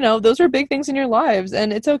 Those are big things in your lives,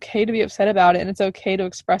 and it's okay to be upset about it, and it's okay to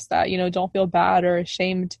express that. Don't feel bad or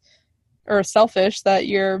ashamed or selfish that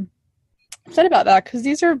you're upset about that, because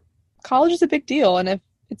college is a big deal, and if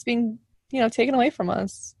it's being, taken away from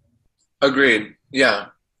us. Agreed. Yeah.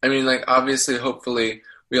 I mean, like, obviously, hopefully,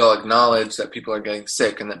 we all acknowledge that people are getting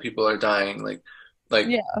sick and that people are dying. Like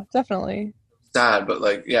Yeah, definitely. sad, but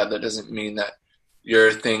like, yeah, that doesn't mean that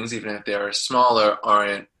your things, even if they are smaller,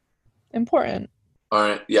 Important.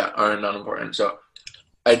 aren't not important. So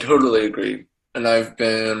I totally agree. And I've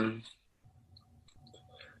been,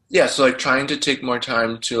 yeah, so like trying to take more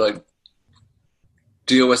time to like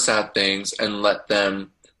deal with sad things and let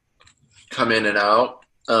them come in and out,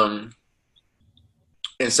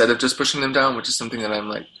 instead of just pushing them down, which is something that I'm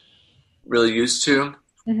like really used to.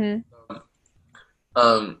 Hmm.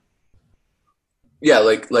 Um, yeah,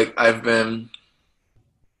 like I've been,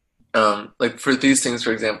 like for these things,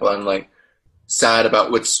 for example, I'm like sad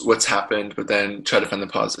about what's happened, but then try to find the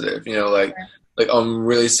positive. Like I'm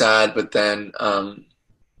really sad, but then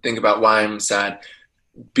think about why I'm sad.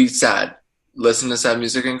 Be sad. Listen to sad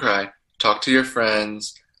music and cry. Talk to your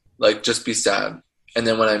friends. Like just be sad. And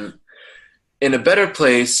then when I'm in a better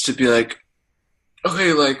place to be like,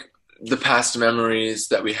 okay, like the past memories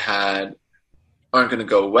that we had aren't going to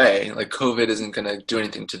go away. Like COVID isn't going to do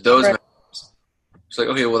anything to those Right. memories. It's like,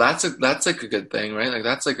 okay, well that's like a good thing, right? Like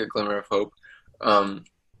that's like a glimmer of hope. Um,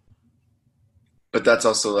 but that's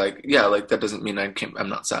also like, yeah, like that doesn't mean I'm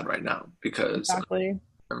not sad right now because Exactly.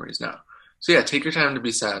 memories now. So yeah, take your time to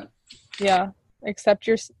be sad. Yeah.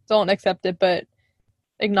 Don't accept it, but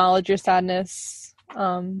acknowledge your sadness.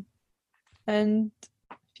 And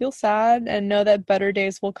feel sad and know that better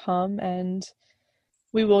days will come, and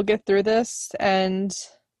we will get through this, and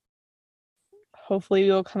hopefully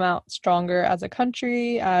we will come out stronger as a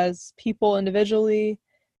country, as people individually,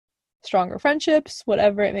 stronger friendships,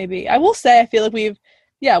 whatever it may be. I will say I feel like me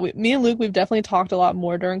and Luke, we've definitely talked a lot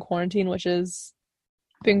more during quarantine, which has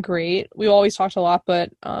been great. We always talked a lot,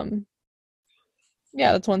 but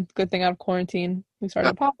yeah, that's one good thing out of quarantine. We started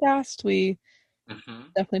a podcast. We Hmm.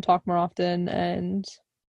 definitely talk more often, and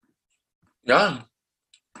Yeah.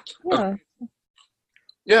 Okay. yeah.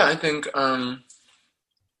 Yeah, I think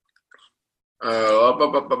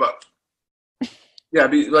yeah,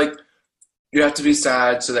 be like you have to be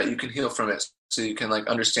sad so that you can heal from it, so you can like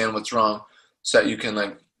understand what's wrong, so that you can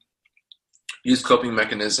like use coping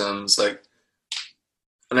mechanisms, like,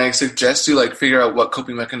 and I suggest you like figure out what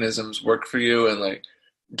coping mechanisms work for you and like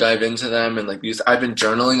dive into them and like use. I've been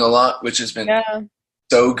journaling a lot, which has been Yeah.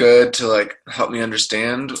 so good to like help me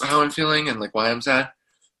understand how I'm feeling and like why I'm sad,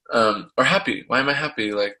 or happy. Why am I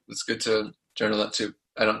happy? Like it's good to journal that too.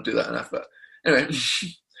 I don't do that enough, but anyway.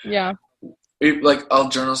 Yeah. Like I'll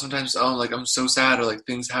journal sometimes. Oh, like I'm so sad, or like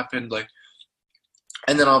things happened, like,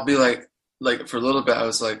 and then I'll be like for a little bit, I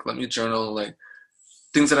was like, let me journal like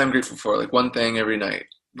things that I'm grateful for, like one thing every night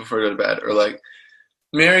before I go to bed, or like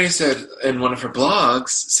Mary said in one of her blogs,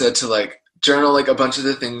 said to like journal like a bunch of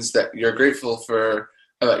the things that you're grateful for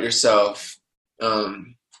about yourself,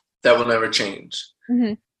 that will never change.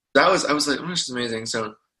 Hmm. I was like, oh, this is amazing.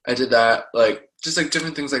 So I did that, like just like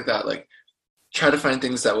different things like that, like try to find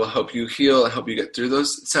things that will help you heal and help you get through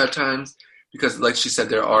those sad times, because like she said,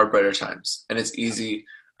 there are brighter times, and it's easy,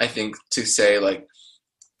 I think, to say like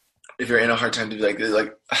if you're in a hard time to be like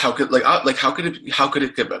how could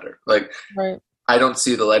it get better, like Right. I don't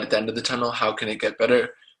see the light at the end of the tunnel, how can it get better?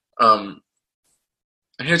 um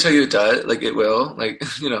I'm here to tell you it does, like it will, like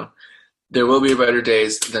there will be better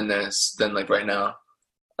days than this, than like right now.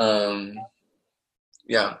 um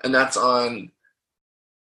yeah, and that's on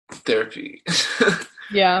therapy.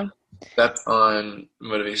 Yeah. That's on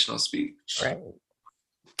motivational speech. Right.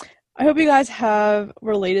 I hope you guys have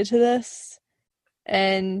related to this.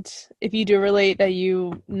 And if you do relate, that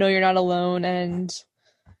you know you're not alone. And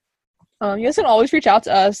you guys can always reach out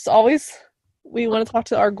to us. Always, we want to talk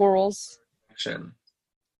to our girls. Action.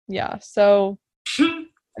 Yeah, so I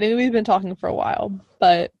think we've been talking for a while,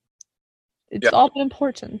 but it's all been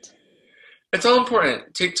important. It's all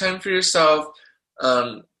important. Take time for yourself.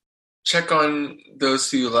 Check on those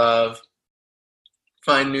who you love.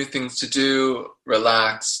 Find new things to do.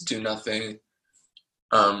 Relax. Do nothing.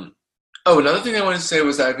 Another thing I wanted to say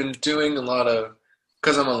was that I've been doing a lot of,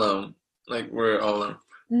 because I'm alone, like we're all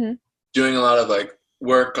alone, doing a lot of like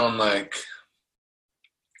work on like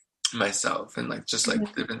myself and like just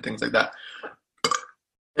like different things like that.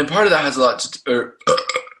 And part of that has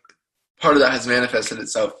part of that has manifested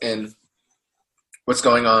itself in what's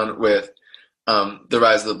going on with the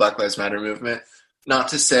rise of the Black Lives Matter movement. Not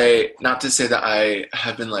to say that I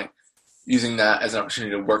have been like using that as an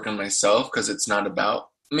opportunity to work on myself, because it's not about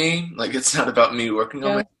me. Like, it's not about me working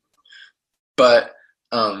on myself. But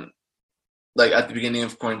like at the beginning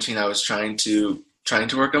of quarantine, I was trying to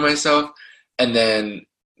work on myself, and then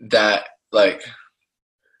that like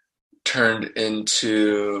turned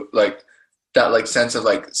into like that like sense of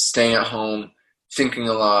like staying at home, thinking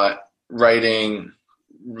a lot, writing,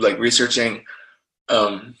 like researching,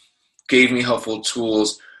 gave me helpful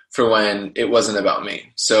tools for when it wasn't about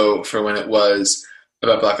me. So for when it was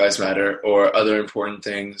about Black Lives Matter or other important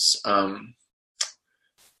things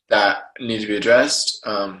that need to be addressed.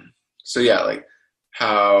 So yeah, like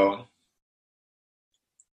how,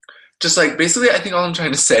 just like basically I think all I'm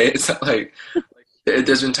trying to say is that like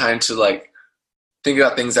there's been time to like think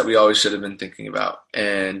about things that we always should have been thinking about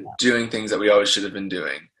and doing things that we always should have been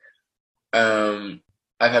doing.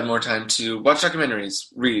 I've had more time to watch documentaries,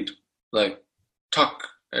 read, like talk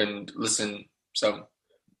and listen. So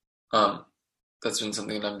that's been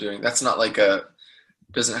something that I'm doing. That's not like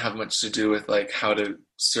doesn't have much to do with like how to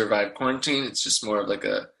survive quarantine. It's just more of like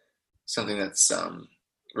something that's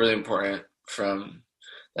really important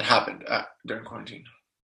that happened during quarantine.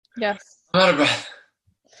 Yes. I'm out of breath.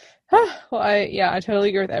 Well, I totally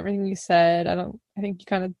agree with everything you said. I think you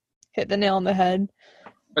kind of hit the nail on the head.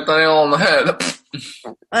 Hit the nail on the head.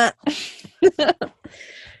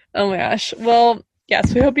 Oh my gosh. Well,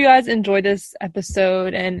 yes, we hope you guys enjoyed this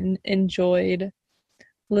episode and enjoyed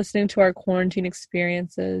listening to our quarantine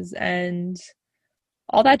experiences and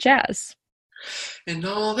all that jazz. And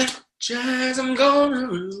all that jazz, I'm gonna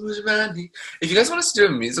lose my knee. If you guys want us to do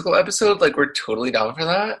a musical episode, like, we're totally down for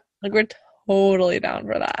that. Like, we're totally down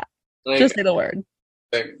for that. Like, just say the word.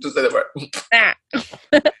 Like, just say the word.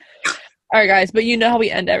 All right, guys, but you know how we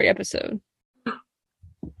end every episode.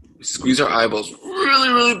 We squeeze our eyeballs really,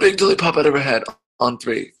 really big till they pop out of our head. On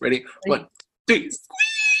 3. Ready? 1, 2, squeeze!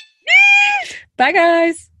 Bye,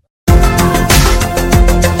 guys!